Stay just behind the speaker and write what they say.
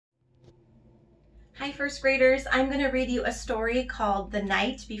Hi, first graders. I'm going to read you a story called The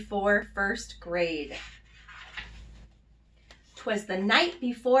Night Before First Grade. 'Twas the night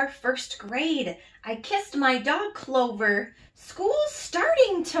before first grade. I kissed my dog Clover. School's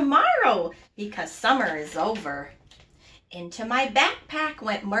starting tomorrow because summer is over. Into my backpack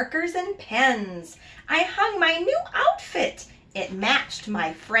went markers and pens. I hung my new outfit. It matched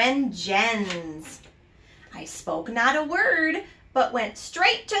my friend Jen's. I spoke not a word, but went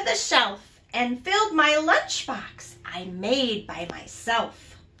straight to the shelf and filled my lunchbox I made by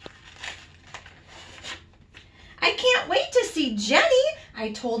myself. I can't wait to see Jenny,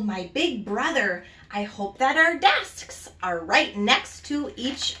 I told my big brother. I hope that our desks are right next to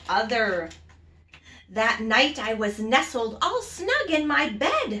each other. That night I was nestled all snug in my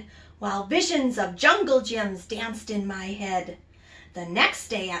bed, while visions of jungle gyms danced in my head. The next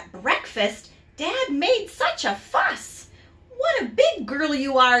day at breakfast, Dad made such a fuss. What a big girl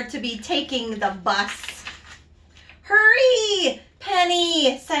you are to be taking the bus. Hurry,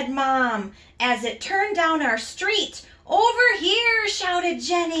 Penny, said Mom, as it turned down our street. Over here, shouted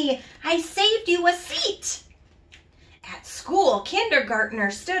Jenny, I saved you a seat. At school,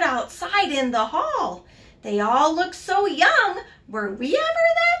 kindergartners stood outside in the hall. They all looked so young. Were we ever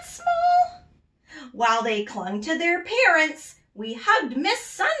that small? While they clung to their parents, we hugged Miss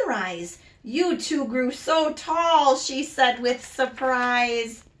Sunrise. You two grew so tall, she said with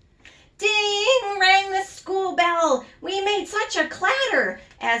surprise. Ding, rang the school bell. We made such a clatter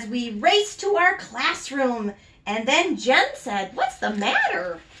as we raced to our classroom. And then Jen said, what's the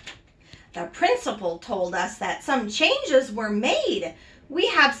matter? The principal told us that some changes were made. We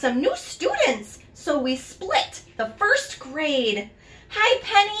have some new students, so we split the first grade. Hi,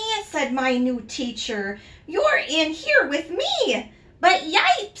 Penny, said my new teacher. You're in here with me. But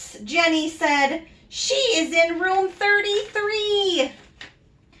yipes, Jenny said, she is in room 33.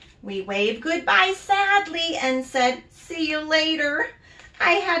 We waved goodbye sadly and said, see you later.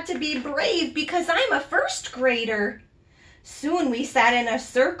 I had to be brave because I'm a first grader. Soon we sat in a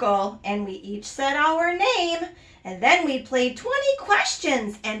circle and we each said our name. And then we played 20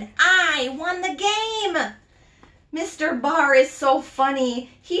 questions and I won the game. Mr. Barr is so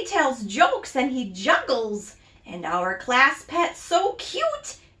funny. He tells jokes and he juggles. And our class pet's so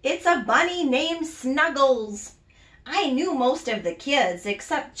cute, it's a bunny named Snuggles. I knew most of the kids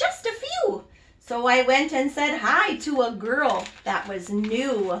except just a few, so I went and said hi to a girl that was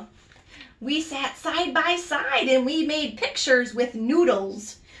new. We sat side by side and we made pictures with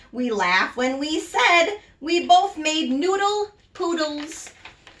noodles. We laughed when we said we both made noodle poodles.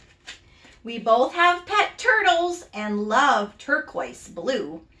 We both have pet turtles and love turquoise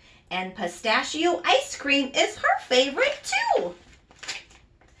blue. And pistachio ice cream is her favorite too.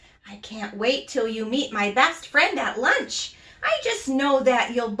 I can't wait till you meet my best friend at lunch. I just know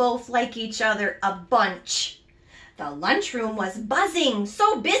that you'll both like each other a bunch. The lunchroom was buzzing,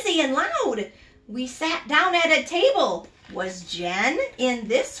 so busy and loud. We sat down at a table. Was Jen in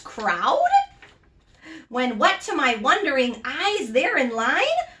this crowd? When what to my wondering eyes there in line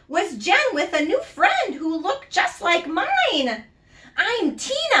was Jen with a new friend who looked just like mine. I'm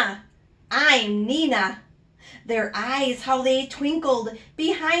Tina. I'm Nina. Their eyes, how they twinkled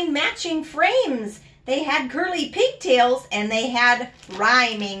behind matching frames. They had curly pigtails and they had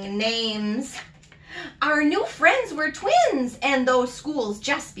rhyming names. Our new friends were twins, and though school's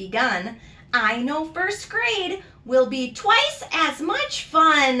just begun, I know first grade will be twice as much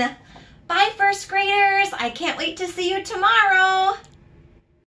fun. Bye, first graders. I can't wait to see you tomorrow.